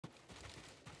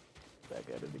Back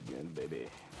at it again, baby.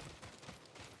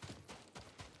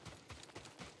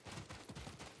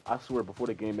 I swear, before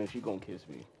the game ends, she gonna kiss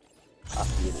me. I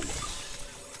feel it.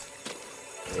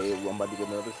 Hey, I'm about to get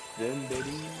another stim,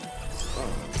 baby.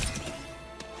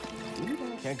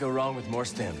 Can't go wrong with more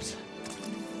stims.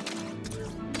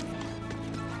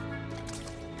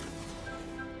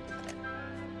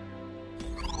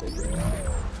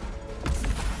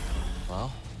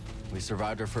 Well, we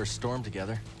survived our first storm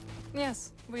together.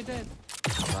 Yes, we did.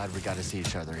 Glad we got to see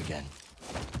each other again.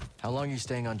 How long are you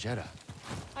staying on Jeddah?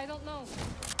 I don't know,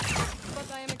 but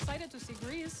I am excited to see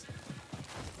Grease.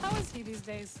 How is he these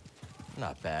days?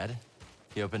 Not bad.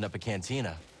 He opened up a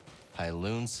cantina,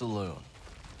 Pyloon Saloon.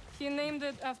 He named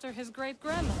it after his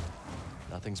great-grandma.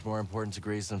 Nothing's more important to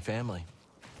Grease than family.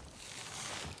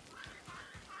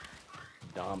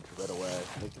 Dom Toretto ass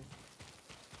nigga.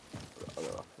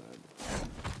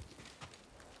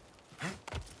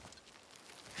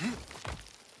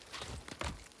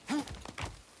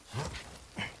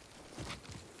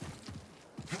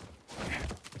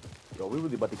 Yo, we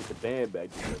really about to get the band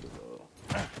back together, though.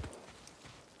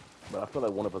 But I feel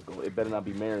like one of us go. It better not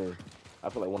be Mary. I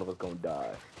feel like one of us gonna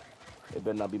die. It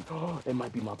better not be. Oh, it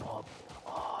might be my ball.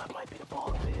 Oh, it might be the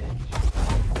ball bitch.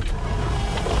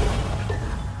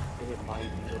 It might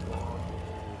be the ball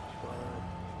bitch,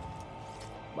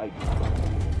 but might be the ball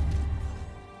bitch.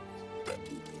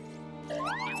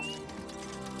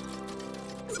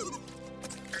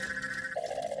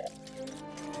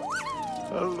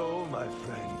 Hello, my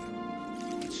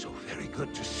friend. It's so very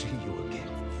good to see you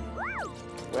again.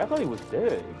 Wait, I thought he was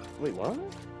dead. Wait, what?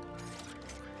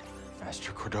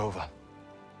 Master Cordova.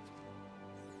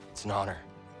 It's an honor.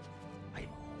 I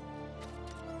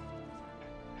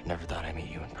never thought I'd meet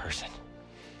you in person.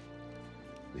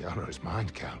 The honor is mine,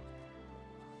 Cal.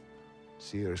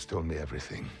 Seer's told me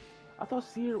everything. I thought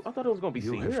it was gonna be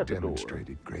You Seer have at the door.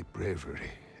 demonstrated great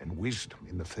bravery and wisdom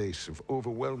in the face of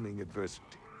overwhelming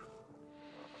adversity.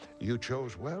 You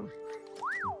chose well?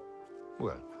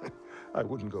 Well, I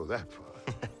wouldn't go that far.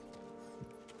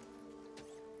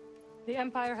 The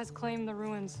Empire has claimed the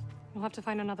ruins. We'll have to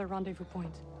find another rendezvous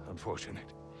point.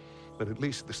 Unfortunate. But at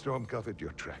least the storm covered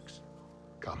your tracks.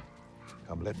 Come,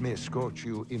 let me escort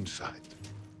you inside.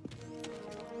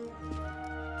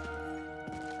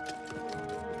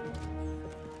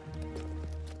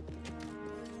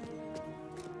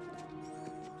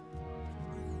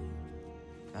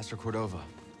 Master Cordova,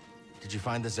 did you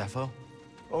find the Zepho?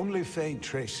 Only faint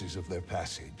traces of their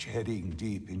passage, heading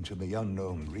deep into the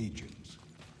unknown regions.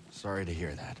 Sorry to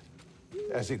hear that.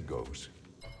 As it goes.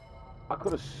 I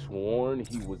could have sworn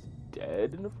he was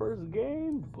dead in the first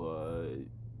game, but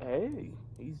hey,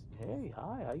 hey,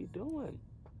 hi, how you doing?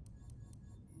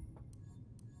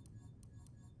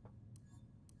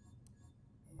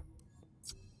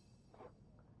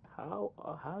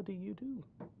 How do you do?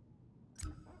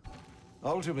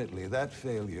 Ultimately, that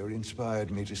failure inspired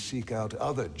me to seek out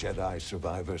other Jedi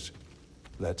survivors.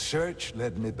 That search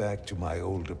led me back to my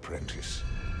old apprentice.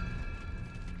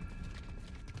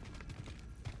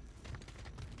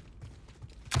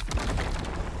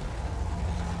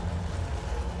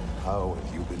 How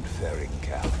have you been faring,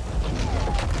 Cal?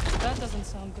 That doesn't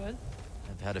sound good.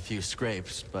 I've had a few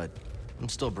scrapes, but I'm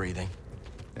still breathing.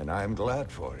 And I'm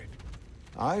glad for it.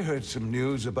 I heard some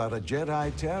news about a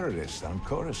Jedi terrorist on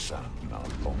Coruscant not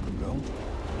long ago.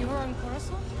 You were on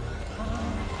Coruscant?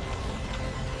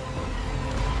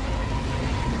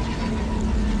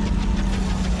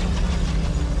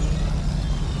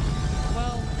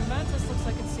 Well, Mantis looks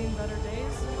like it's seen better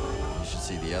days. You should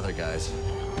see the other guys.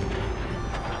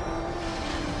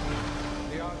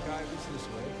 The archive is this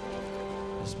way.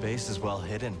 This base is well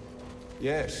hidden.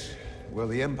 Yes. Well,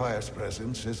 the Empire's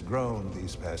presence has grown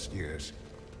these past years.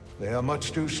 They are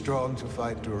much too strong to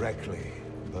fight directly,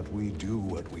 but we do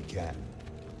what we can.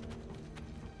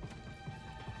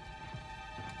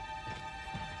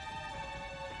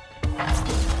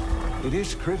 It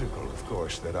is critical, of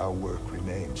course, that our work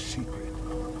remains secret.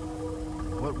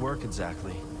 What work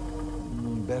exactly?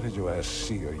 Better to ask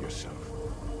Seer yourself.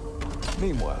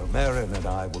 Meanwhile, Marin and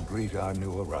I will greet our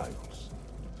new arrivals.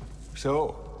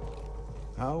 So,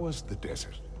 how was the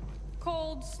desert?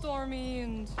 Cold, stormy,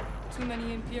 and too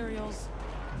many Imperials.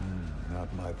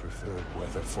 Not my preferred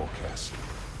weather forecast,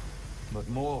 but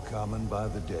more common by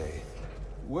the day.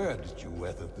 Where did you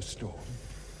weather the storm?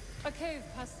 A cave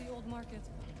past the old market.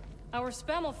 Our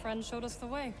Spammel friend showed us the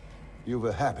way. You've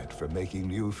a habit for making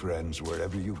new friends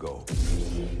wherever you go.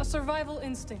 A survival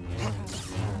instinct,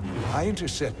 perhaps. I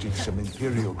intercepted some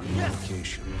Imperial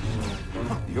communications.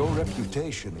 Your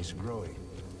reputation is growing.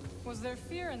 Was there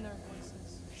fear in their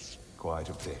voices? Quite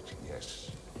a bit, yes.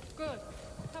 Good.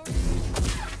 How are you?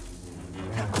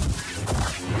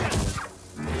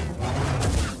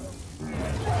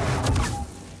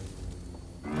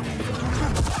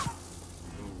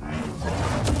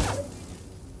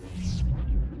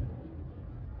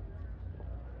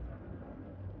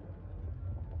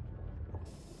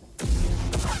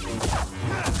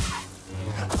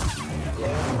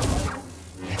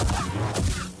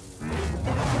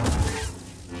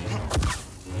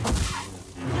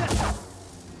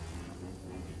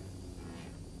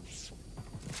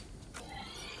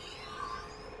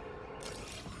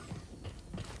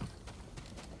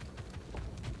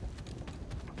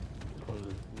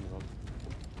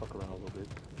 Fuck around a little bit.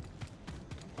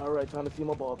 Alright, time to see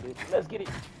my ball, bitch. Let's get it.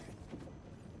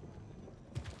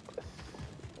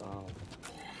 Um,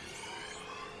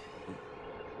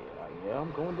 yeah,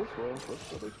 I'm going this way. Let's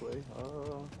go this way.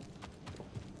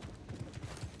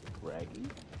 Raggy.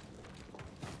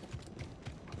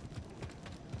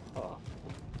 Huh.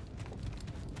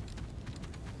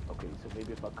 Okay, so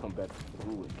maybe if I come back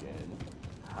through again.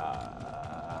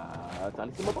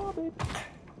 Time to see my ball, bitch.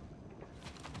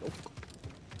 Nope.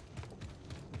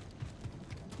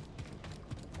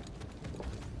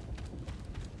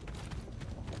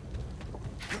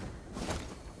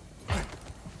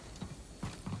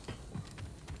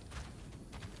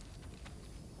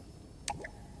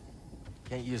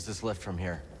 Can't use this lift from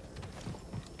here.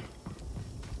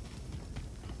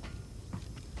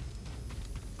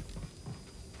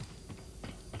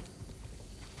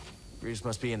 Greaves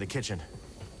must be in the kitchen.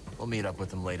 We'll meet up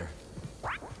with him later.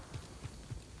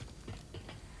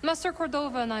 Master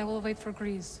Cordova and I will wait for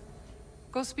Grease.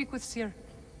 Go speak with Seer.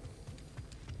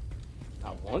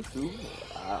 I want to.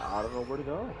 I don't know where to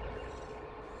go.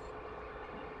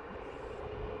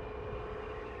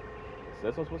 It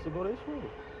says I'm supposed to go this way.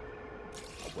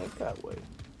 I went that way.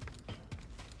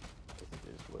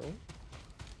 This way.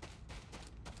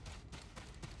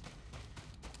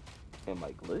 Am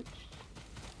I glitched?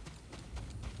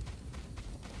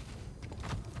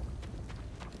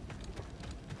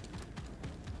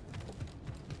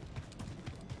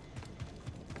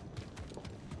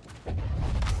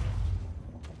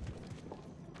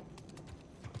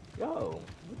 Yo.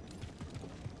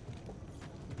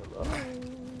 Hello.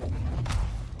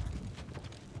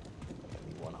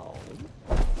 Anyone home?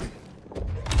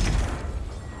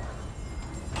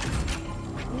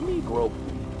 Negro.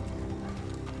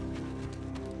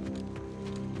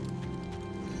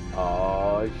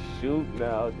 Oh shoot!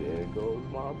 Now there goes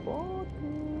my ball.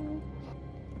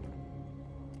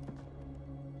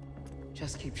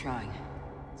 Just keep trying.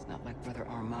 It's not like Brother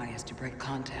Armai has to break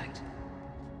contact.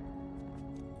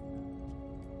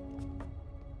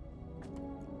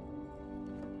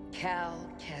 Cal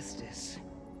Kestis.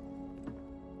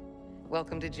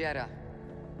 Welcome to Jedi.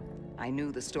 I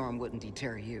knew the storm wouldn't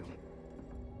deter you.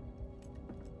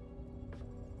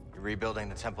 You're rebuilding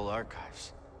the temple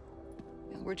archives.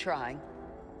 Well, we're trying.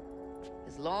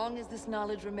 As long as this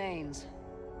knowledge remains,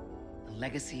 the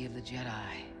legacy of the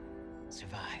Jedi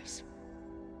survives.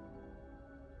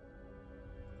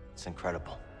 It's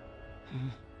incredible.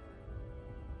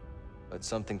 But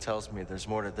something tells me there's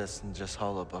more to this than just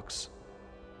holobooks.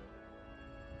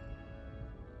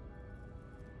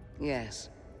 Yes.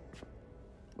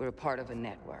 We're a part of a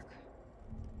network,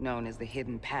 known as the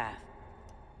Hidden Path.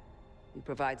 We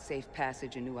provide safe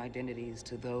passage and new identities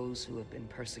to those who have been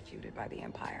persecuted by the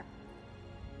Empire.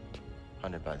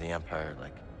 Hunted by the Empire,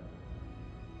 like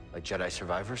Jedi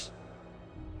survivors?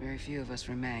 Very few of us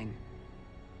remain.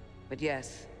 But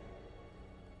yes,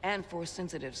 and Force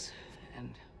sensitives,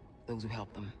 and those who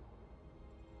help them.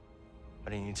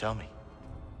 Why didn't you tell me?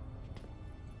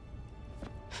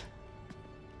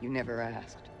 You never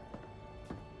asked.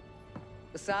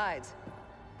 Besides,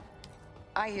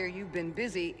 I hear you've been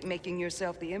busy making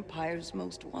yourself the Empire's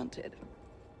most wanted.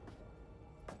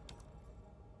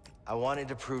 I wanted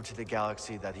to prove to the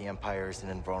galaxy that the Empire isn't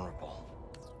invulnerable.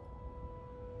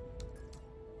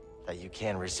 That you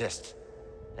can resist.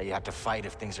 That you have to fight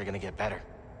if things are gonna get better.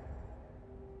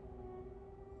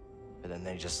 But then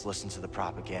they just listen to the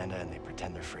propaganda and they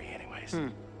pretend they're free anyways.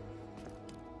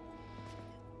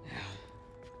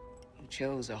 You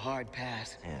chose a hard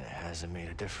path. And it hasn't made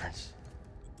a difference.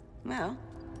 Well,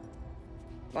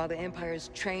 while the Empire's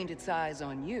trained its eyes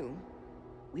on you,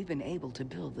 we've been able to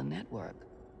build the network.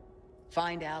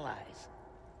 Find allies.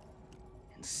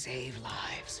 And save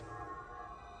lives.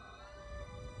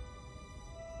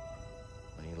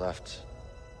 When you left,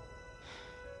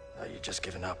 I thought you'd just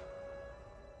given up.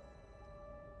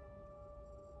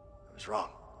 I was wrong.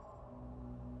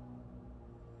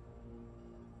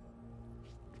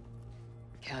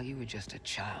 Cal, you were just a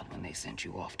child when they sent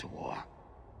you off to war.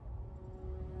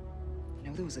 You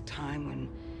know, there was a time when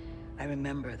I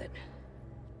remember that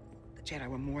the Jedi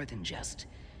were more than just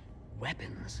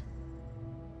weapons.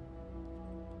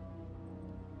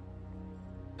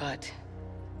 But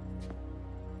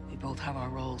we both have our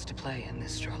roles to play in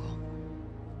this struggle.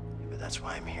 Yeah, but that's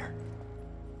why I'm here.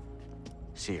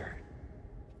 Seer.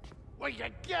 Will you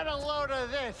get a load of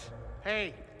this?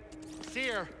 Hey,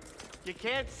 Seer, you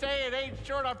can't say it ain't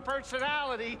short of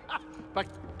personality, but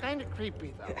kind of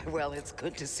creepy, though. Well, it's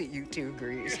good to see you too,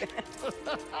 Grease.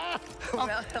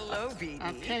 Well, hello,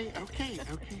 BD. Okay.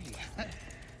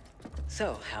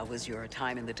 So, how was your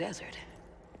time in the desert?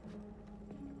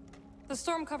 The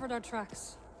storm covered our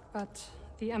tracks, but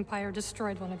the Empire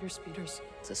destroyed one of your speeders.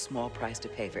 It's a small price to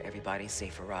pay for everybody's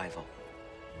safe arrival.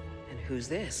 And who's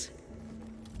this?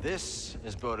 This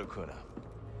is Bodo Kuna.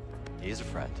 He is a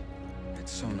friend.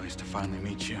 It's so nice to finally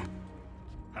meet you.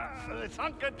 This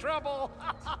hunk of trouble.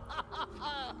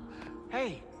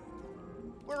 Hey,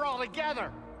 we're all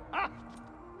together. Huh?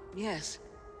 Yes.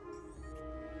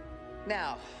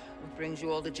 Now, what brings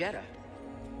you all to Jeddah?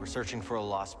 We're searching for a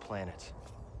lost planet.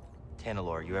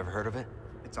 Tanalorr, you ever heard of it?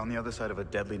 It's on the other side of a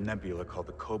deadly nebula called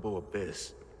the Kobo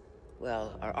Abyss.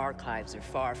 Well, our archives are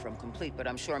far from complete, but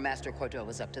I'm sure Master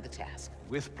Cordova's up to the task.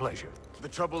 With pleasure. The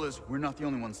trouble is, we're not the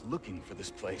only ones looking for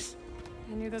this place.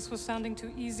 I knew this was sounding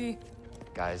too easy.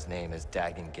 Guy's name is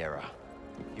Dagan Gera.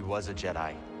 He was a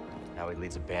Jedi. Now he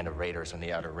leads a band of raiders on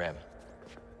the Outer Rim.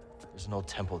 There's an old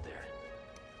temple there.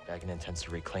 Dagan intends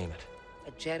to reclaim it.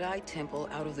 A Jedi temple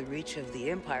out of the reach of the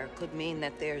Empire could mean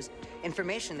that there's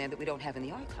information there that we don't have in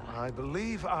the archive. I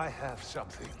believe I have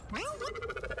something.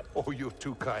 Oh, you're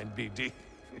too kind, BD.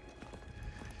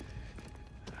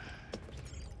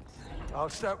 I'll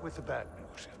start with the bad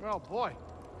news. Oh, boy.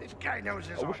 This guy knows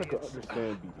his I wish I could audience.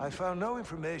 understand BD. I found no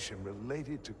information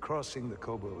related to crossing the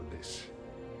Kobo Abyss.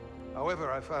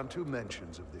 However, I found 2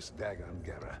 mentions of this Dagan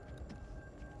Gera.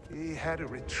 He had a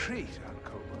retreat on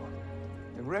Kobo,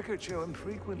 and records show him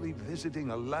frequently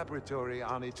visiting a laboratory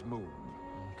on its moon.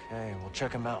 Okay, we'll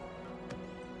check him out.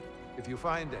 If you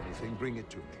find anything, bring it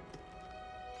to me.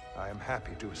 I am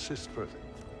happy to assist further.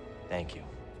 Thank you.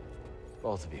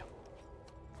 Both of you.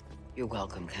 You're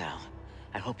welcome, Cal.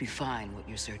 I hope you find what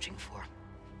you're searching for.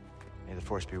 May the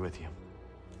Force be with you.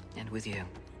 And with you.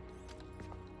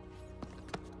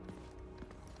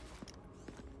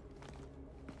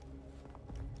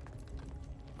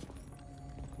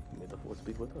 May the Force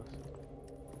speak with us.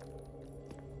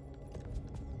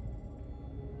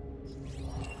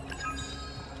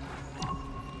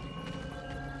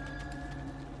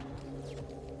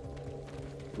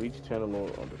 Reach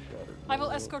Tanalorr on the Shattered. I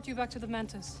will escort you back to the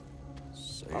Mantis.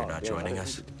 So you're not damn, I joining didn't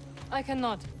us? think I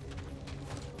cannot.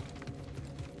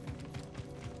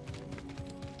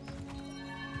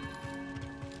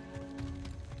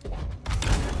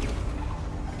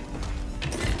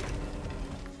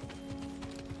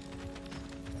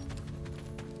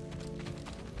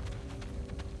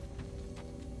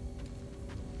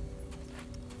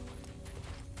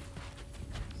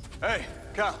 Hey,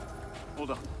 Cal,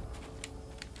 hold on.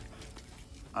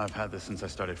 I've had this since I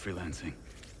started freelancing.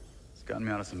 It's gotten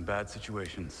me out of some bad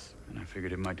situations, and I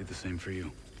figured it might do the same for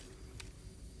you.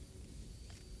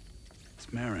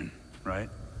 It's Marin, right?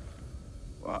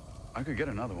 Well, I could get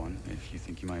another one if you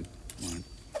think you might want it.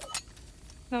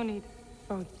 No need.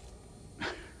 Both.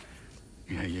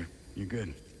 Yeah, you're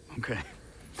good. Okay.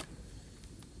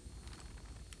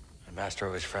 My master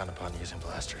always frowned upon using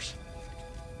blasters.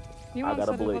 You I once got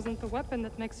a said it blick. wasn't the weapon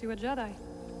that makes you a Jedi.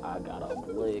 I got a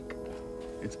blick.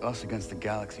 It's us against the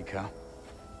galaxy, Cal.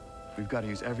 We've got to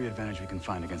use every advantage we can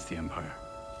find against the Empire.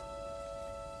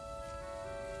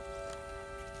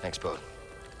 Thanks, Bode.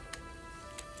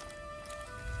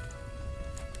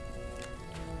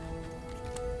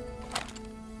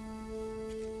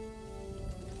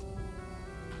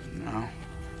 Now,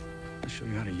 I'll show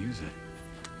you how to use it.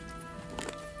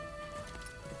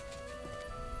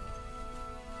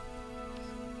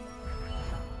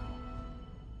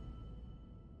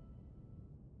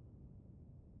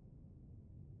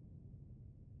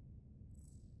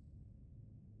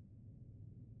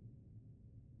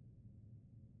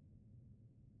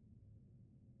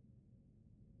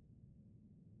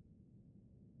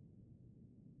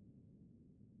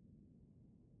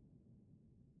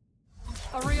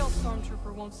 A real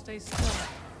stormtrooper won't stay still.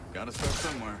 Gotta start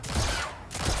somewhere.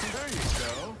 There you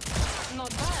go. Not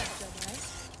bad,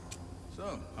 Jedi.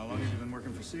 So, how long have you been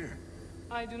working for Seer?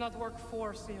 I do not work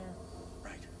for Seer.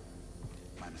 Right.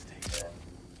 My mistake.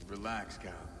 Relax,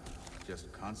 Cal.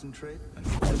 Just concentrate and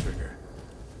pull the trigger.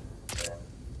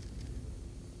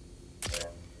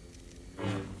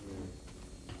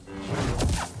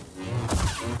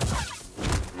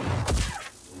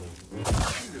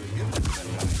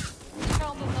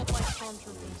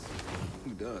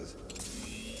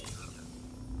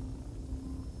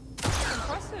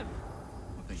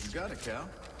 Think you got it, Cal?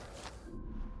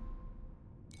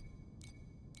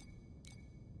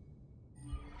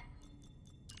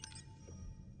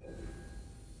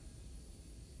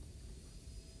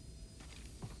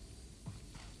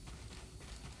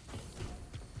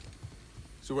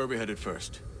 So where are we headed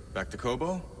first? Back to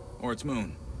Kobo? Or its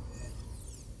moon?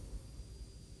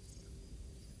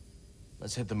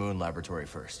 Let's hit the moon laboratory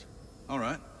first. All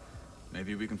right.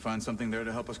 Maybe we can find something there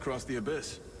to help us cross the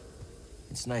abyss.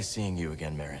 It's nice seeing you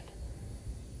again, Marin.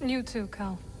 You too,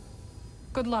 Cal.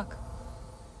 Good luck.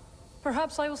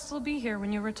 Perhaps I will still be here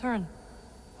when you return.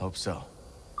 Hope so.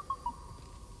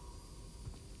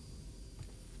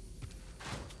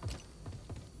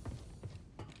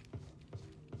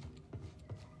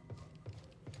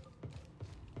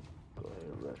 Go ahead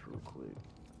and rest real quick.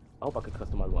 I hope I can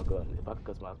customize my gun. If I can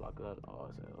customize my gun, oh,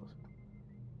 it's else.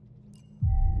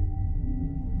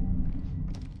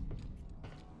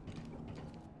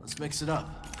 Let's mix it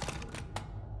up.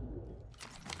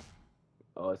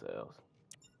 Oh, it's else.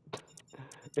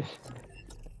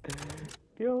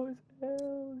 Yo, it's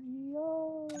else,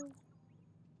 yo.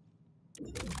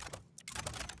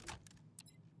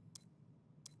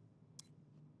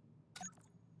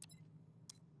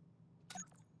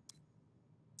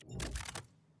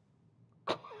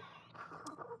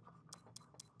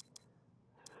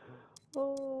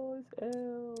 Oh, it's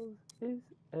else.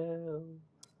 It's else.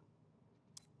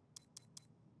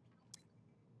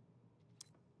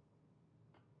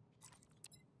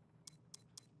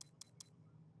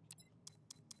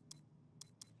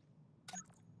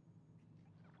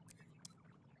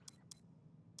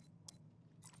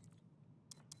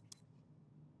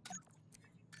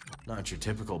 Not your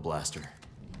typical blaster.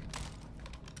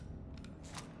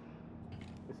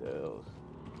 It's else.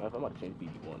 I'm about to change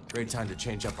BD1. Great time to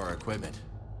change up our equipment.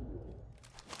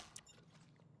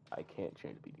 I can't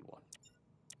change BD1.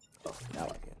 Oh, now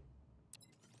I can.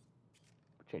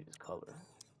 Change its color.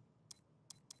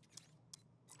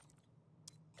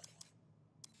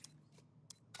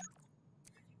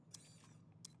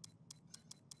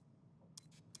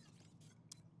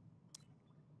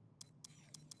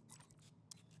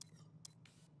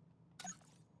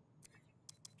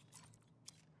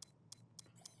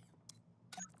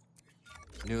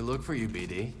 New look for you,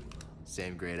 BD.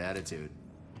 Same great attitude.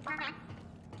 I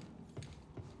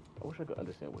wish I could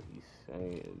understand what he's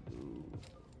saying, dude.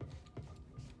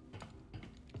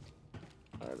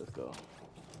 Alright, let's go.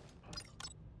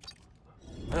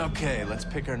 Okay, let's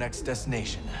pick our next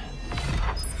destination.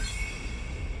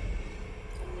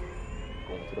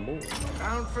 Going to the moon.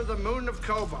 Bound for the moon of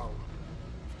Kobo.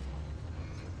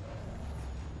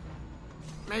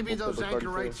 Maybe those anchor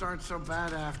rates aren't so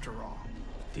bad after all.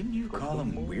 Didn't you call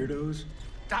them weirdos?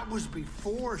 That was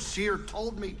before Seer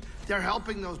told me they're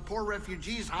helping those poor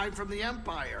refugees hide from the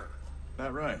Empire.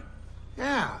 That right?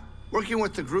 Yeah, working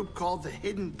with the group called the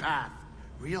Hidden Path.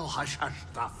 Real hush-hush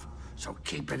stuff, so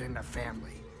keep it in the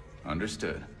family.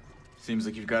 Understood. Seems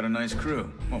like you've got a nice crew.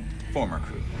 Well, former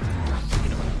crew.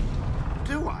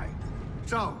 Do I?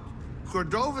 So,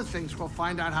 Cordova thinks we'll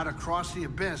find out how to cross the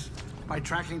abyss by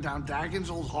tracking down Dagon's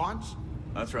old haunts?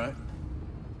 That's right.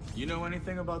 You know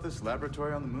anything about this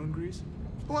laboratory on the moon, Grease?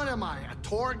 What am I, a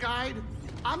tour guide?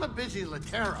 I'm a busy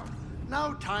Latero.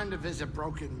 No time to visit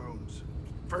broken moons.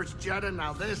 First Jedi,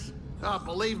 now this. Oh,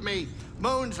 believe me,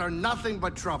 moons are nothing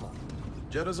but trouble.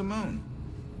 Jedda's a moon.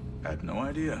 Had no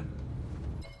idea.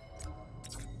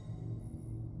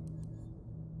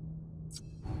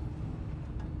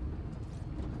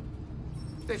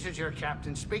 This is your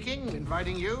captain speaking,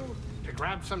 inviting you to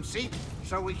grab some seats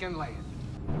so we can land.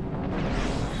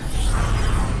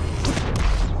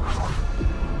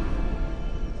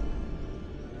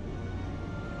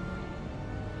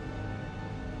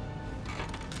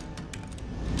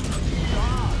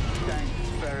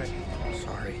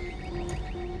 Sorry.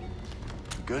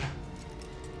 Good?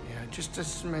 Yeah, just a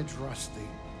smidge rusty.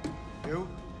 You?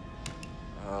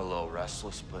 A little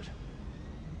restless, but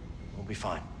we'll be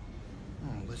fine.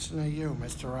 Oh, listen to you,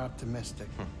 Mr. Optimistic.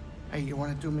 Hey, you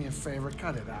want to do me a favor?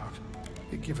 Cut it out.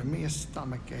 You're giving me a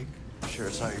stomachache. Sure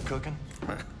it's not your cooking?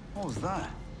 What was that?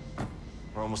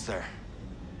 We're almost there.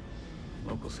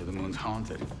 Locals say the moon's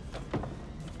haunted.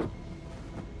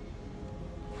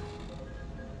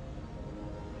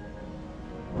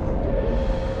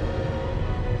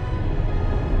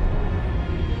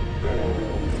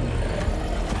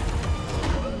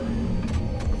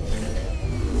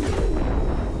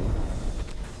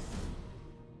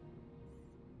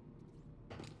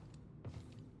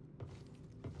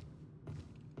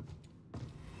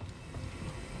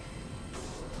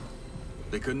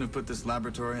 They couldn't have put this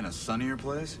laboratory in a sunnier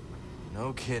place?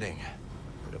 No kidding.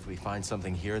 But if we find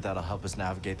something here that'll help us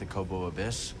navigate the Kobo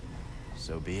Abyss,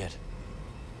 so be it.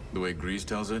 The way Grease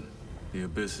tells it, the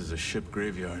Abyss is a ship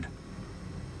graveyard.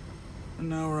 And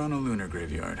now we're on a lunar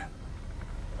graveyard.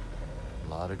 A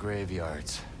lot of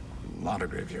graveyards. A lot of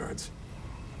graveyards.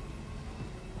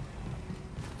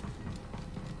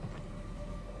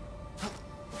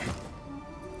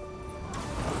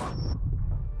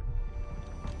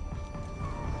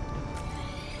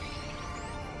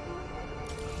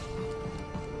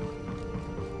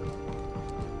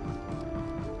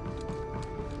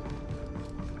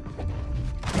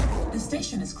 The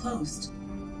station is closed.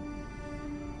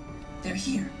 They're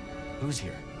here. Who's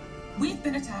here? We've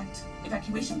been attacked.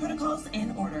 Evacuation protocols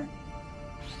in order.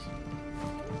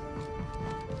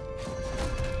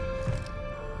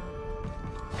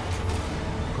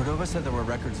 Cordova said there were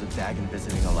records of Dagon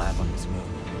visiting a lab on this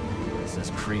moon. It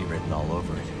says Kree written all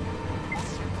over it.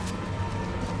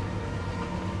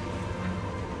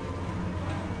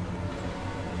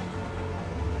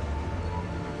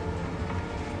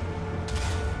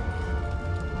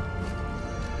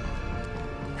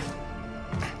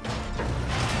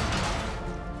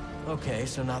 Okay,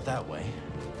 so not that way.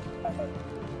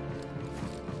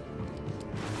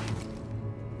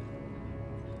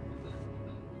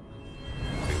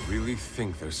 They really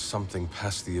think there's something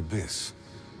past the Abyss.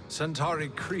 Centauri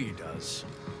Kree does.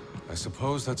 I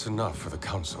suppose that's enough for the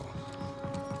Council.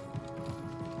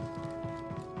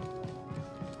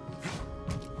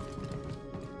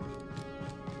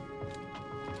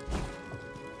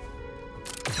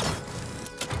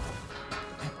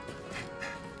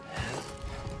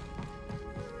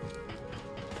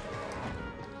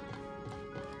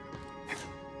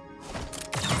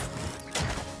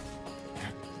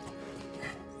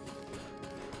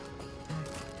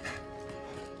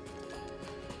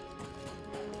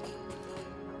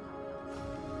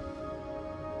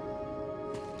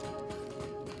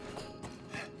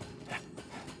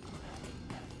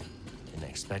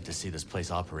 Expect to see this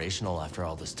place operational after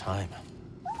all this time.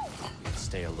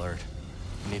 Stay alert.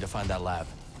 We need to find that lab.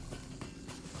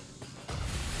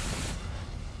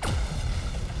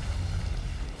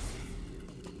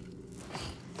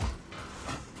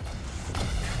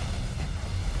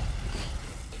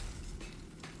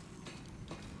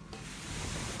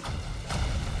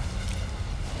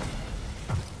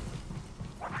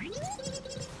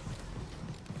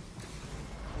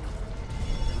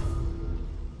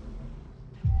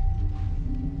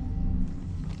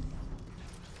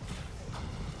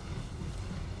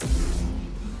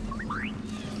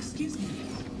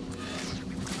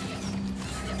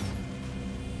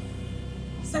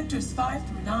 Sectors 5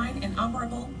 through 9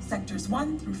 inoperable. Sectors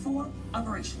 1 through 4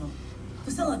 operational.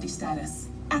 Facility status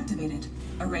activated.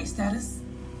 Array status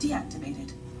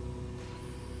deactivated.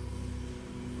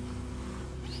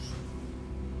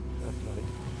 That's nice.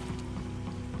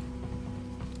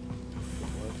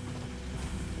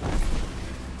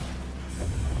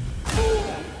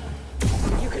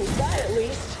 You can fly at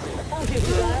least. I'll give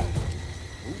you that.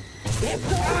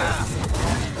 It's over.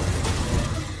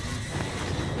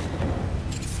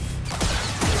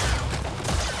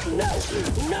 No,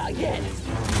 not yet.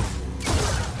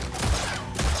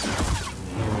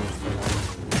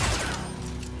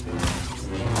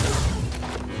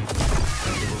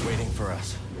 They were waiting for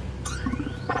us.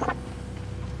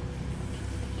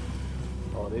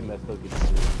 Oh, they messed up.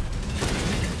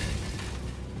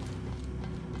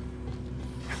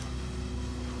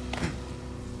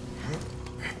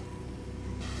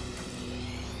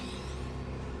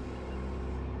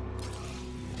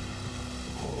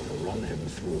 Run him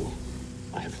through.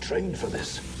 I have trained for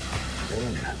this.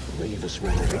 Then leave us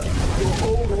ready. Your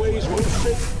old ways won't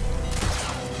fit.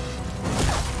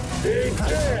 Big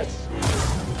death!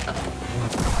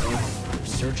 We're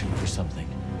searching for something.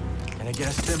 Can I get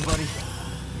a stim, buddy?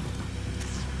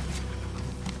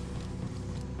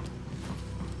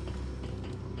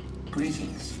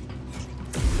 Greetings.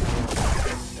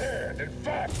 Stand and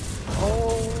fight!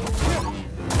 Oh!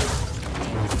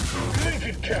 Make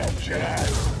it count,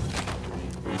 Jedi!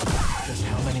 Just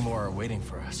how many more are waiting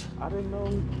for us? I didn't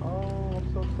know. Oh,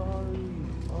 I'm so sorry.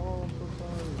 Oh, I'm so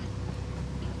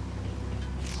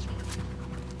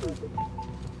sorry.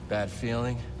 Bad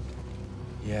feeling?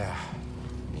 Yeah,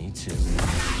 me too.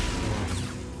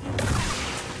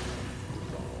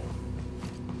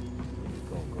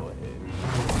 Go ahead.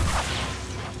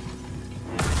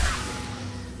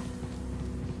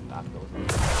 Knock those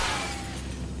out.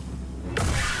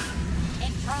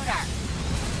 Intruder!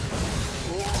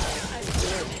 Yeah, I'm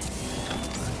good.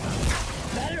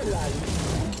 Better run.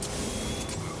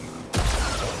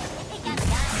 He got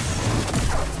gun.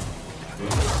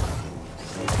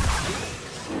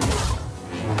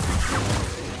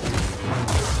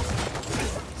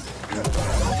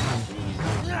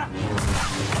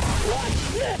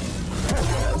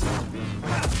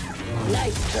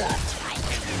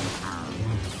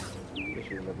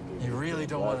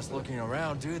 looking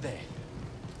around, do they?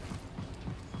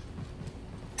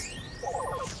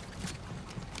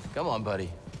 Come on, buddy.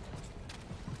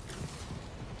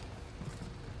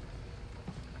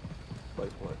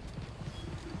 Place what?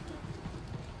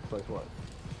 Place what?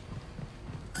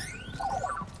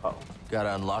 Oh.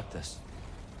 Gotta unlock this.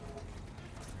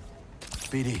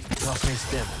 BD, toss me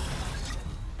stim.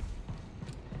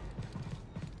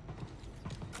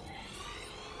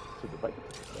 To the bike.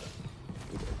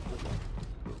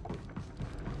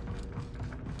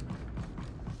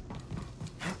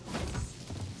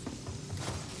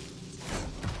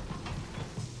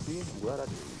 See what I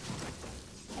do.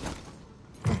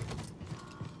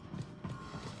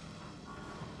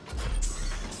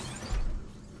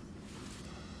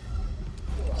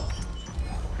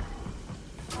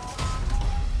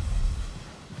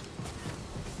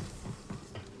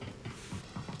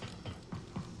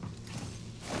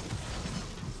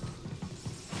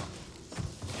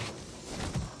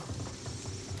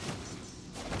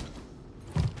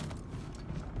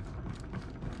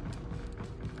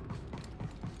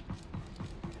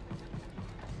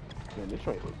 Man, this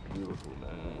train looks beautiful,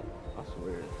 man. I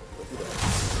swear. Look at that.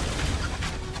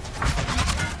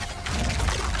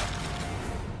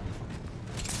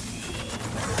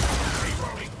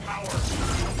 Regrowing power.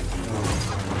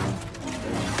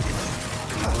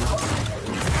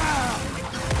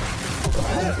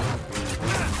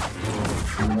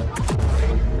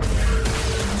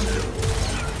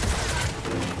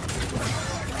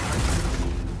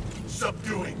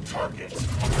 Subduing target.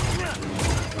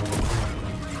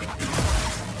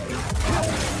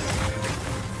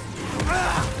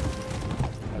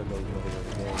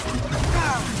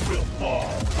 Will fall.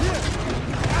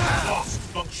 Lost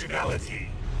functionality.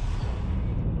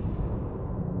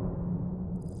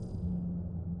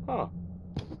 Huh.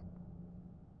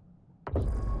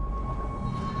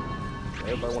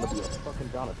 Everybody want to be a fucking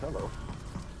Donatello.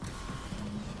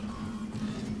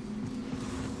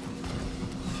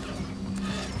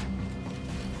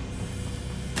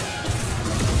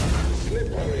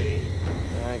 Slippery.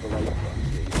 I ain't gonna lie, you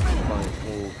fine,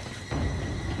 smooth.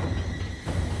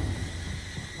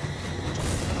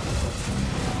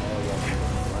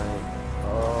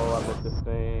 Oh, I missed this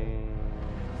thing.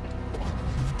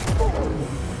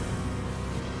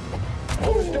 I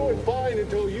was doing fine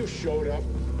until you showed up.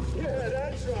 Yeah,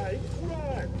 that's right.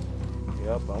 Run.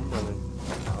 Yep, I'm running. I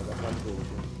got my tools.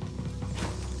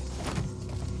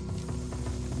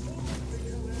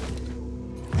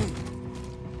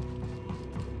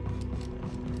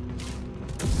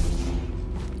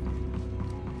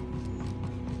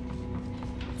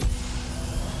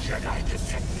 Jedi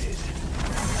detected.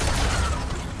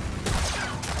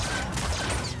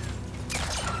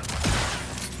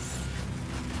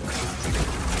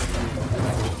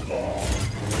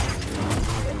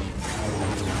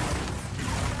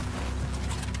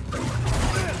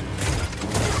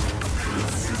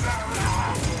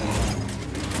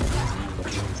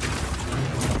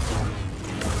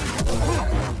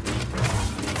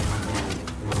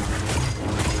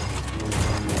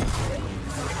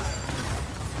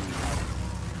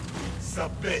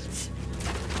 Submit.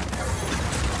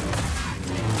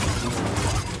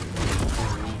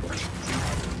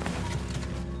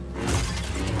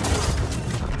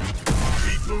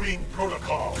 Rebooting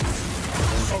protocol.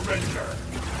 Surrender.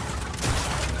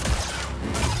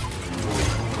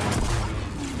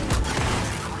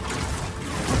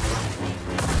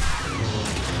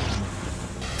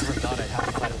 Never thought I'd have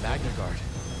to fight a Magna Guard.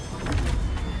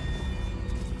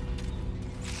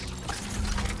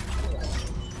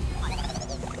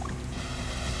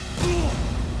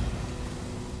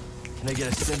 Can I get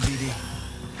a sim, BD?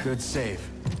 Good save.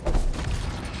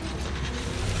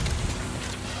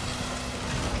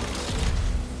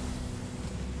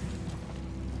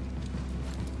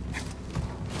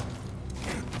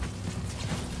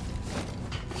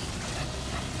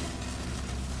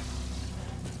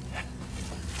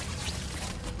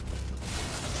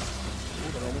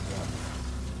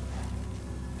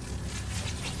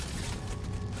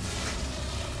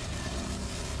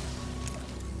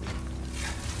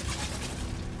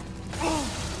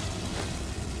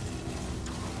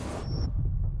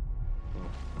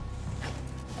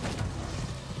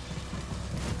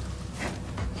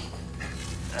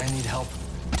 I need help.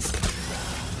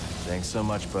 Thanks so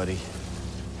much, buddy.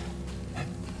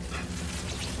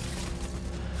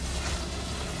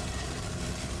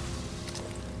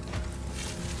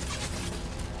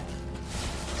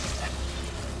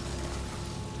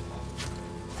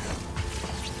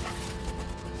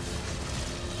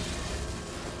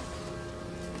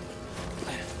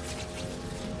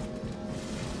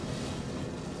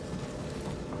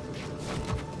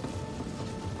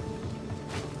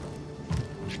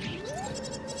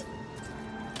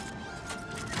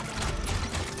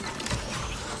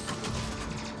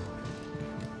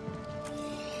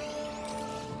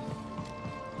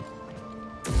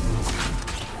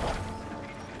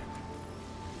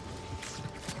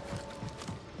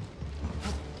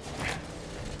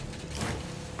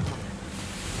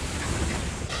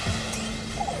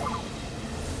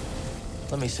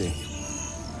 Let me see.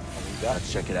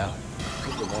 Let's check it out.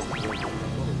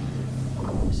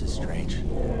 This is strange.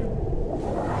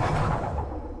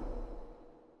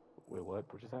 Wait, what?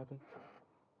 What just happened?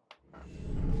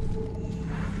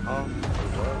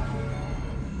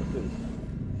 What's this?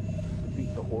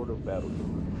 Defeat the Horde of Battle. You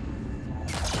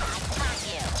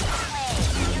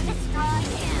destroyed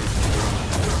him.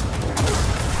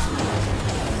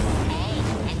 Hey,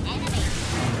 an enemy.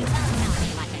 Don't tell me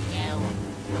what to do.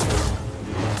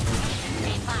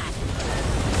 Stay fast.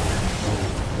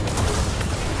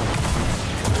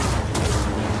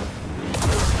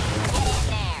 Get in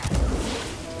there.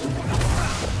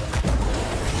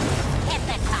 Hit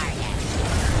the target.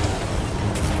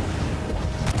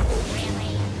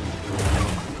 Really?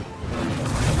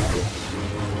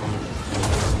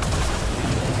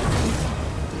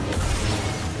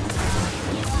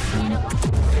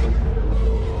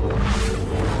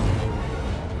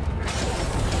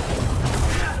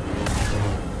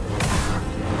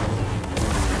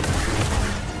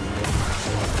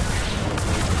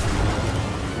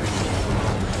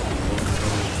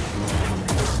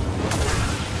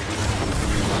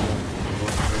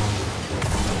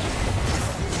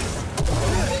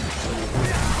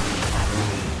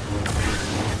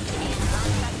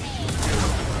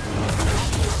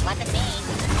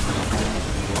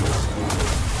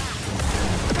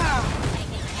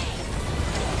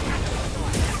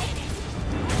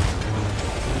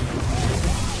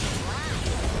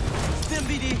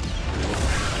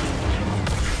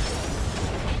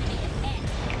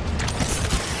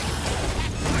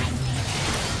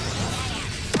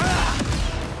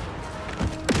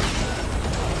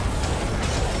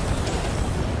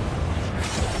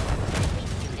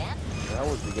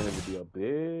 Beginning to be a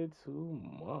bit too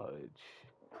much.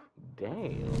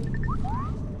 Damn.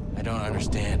 I don't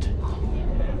understand.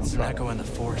 It's an echo in the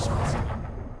Force.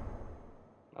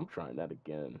 I'm trying that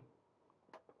again.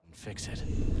 Fix it.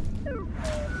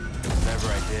 Whatever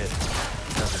I did,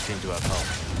 it doesn't seem to have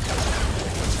helped.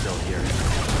 I'm still here.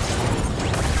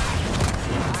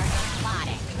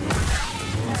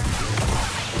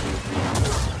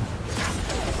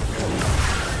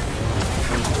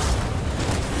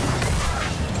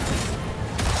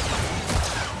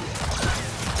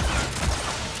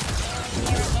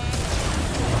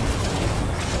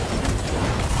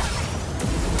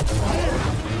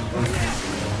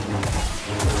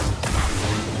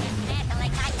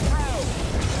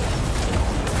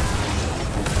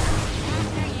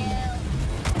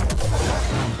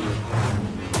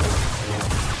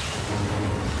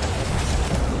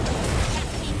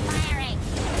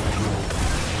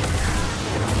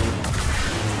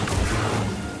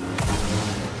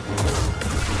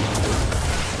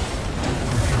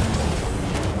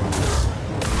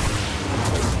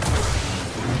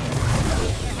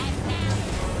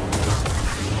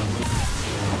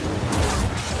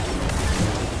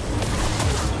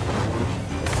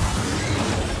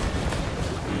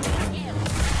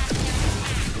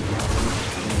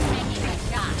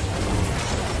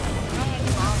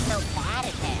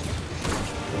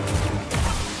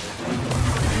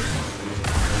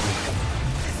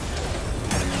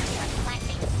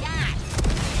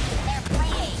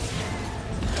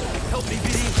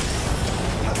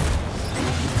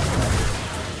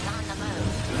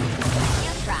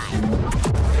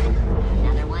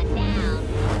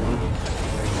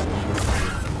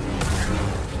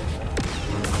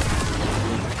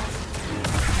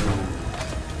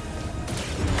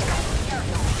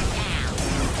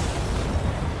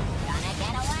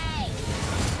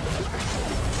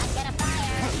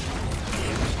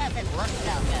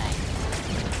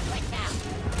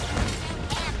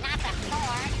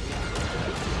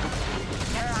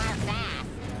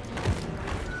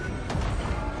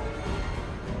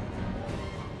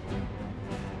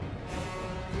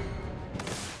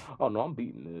 Oh no, I'm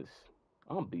beating this.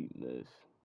 I'm beating this.